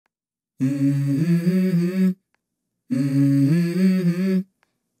Let's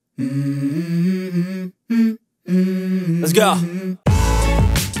go.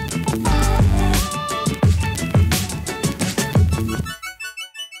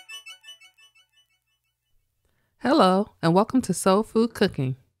 Hello, and welcome to Soul Food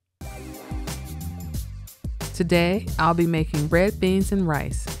Cooking. Today, I'll be making red beans and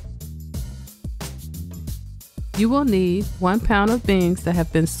rice. You will need 1 pound of beans that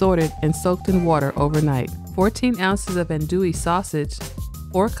have been sorted and soaked in water overnight, 14 ounces of andouille sausage,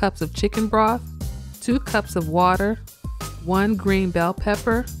 4 cups of chicken broth, 2 cups of water, 1 green bell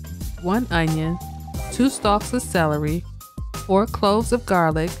pepper, 1 onion, 2 stalks of celery, 4 cloves of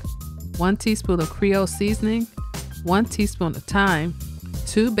garlic, 1 teaspoon of Creole seasoning, 1 teaspoon of thyme,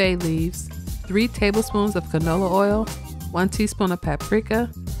 2 bay leaves, 3 tablespoons of canola oil, 1 teaspoon of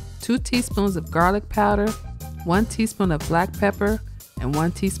paprika, 2 teaspoons of garlic powder, 1 teaspoon of black pepper, and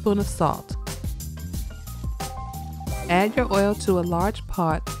 1 teaspoon of salt. Add your oil to a large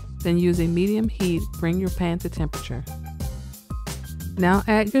pot, then using medium heat, bring your pan to temperature. Now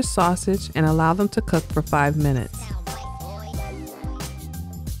add your sausage and allow them to cook for 5 minutes.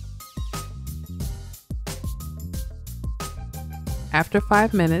 After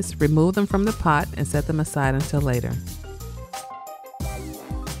 5 minutes, remove them from the pot and set them aside until later.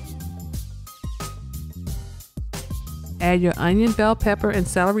 Add your onion, bell pepper, and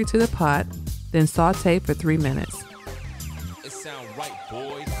celery to the pot, then saute for 3 minutes. It sound right,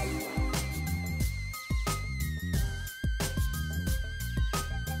 boys.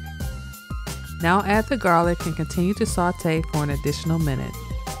 Now add the garlic and continue to saute for an additional minute.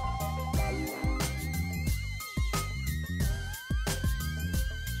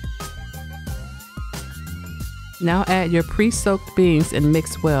 Now add your pre-soaked beans and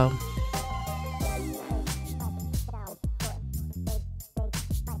mix well.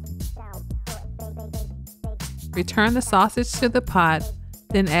 Return the sausage to the pot,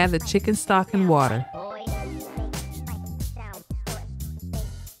 then add the chicken stock and water.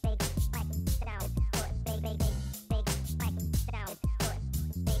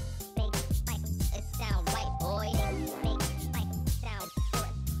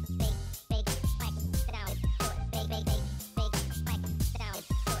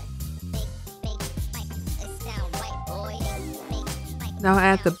 Now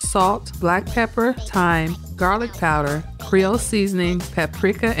add the salt, black pepper, thyme, garlic powder, Creole seasoning,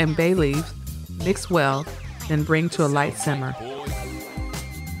 paprika, and bay leaves. Mix well, then bring to a light simmer.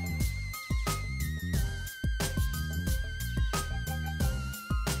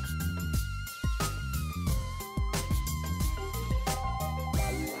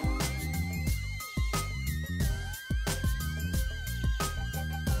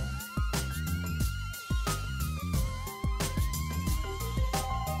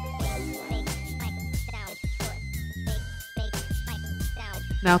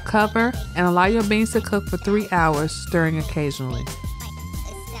 Now cover and allow your beans to cook for 3 hours, stirring occasionally.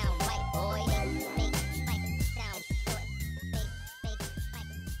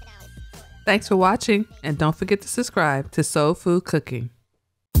 Thanks for watching, and don't forget to subscribe to Soul Food Cooking.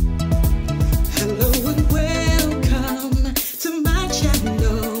 Hello and welcome to my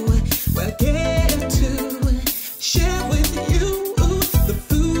channel, where I get to share with you the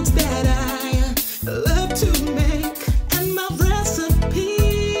foods that I love to make and my recipes.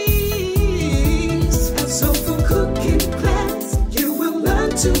 A soul food cooking class, you will learn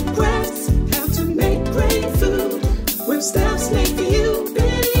to grasp how to make great food with steps making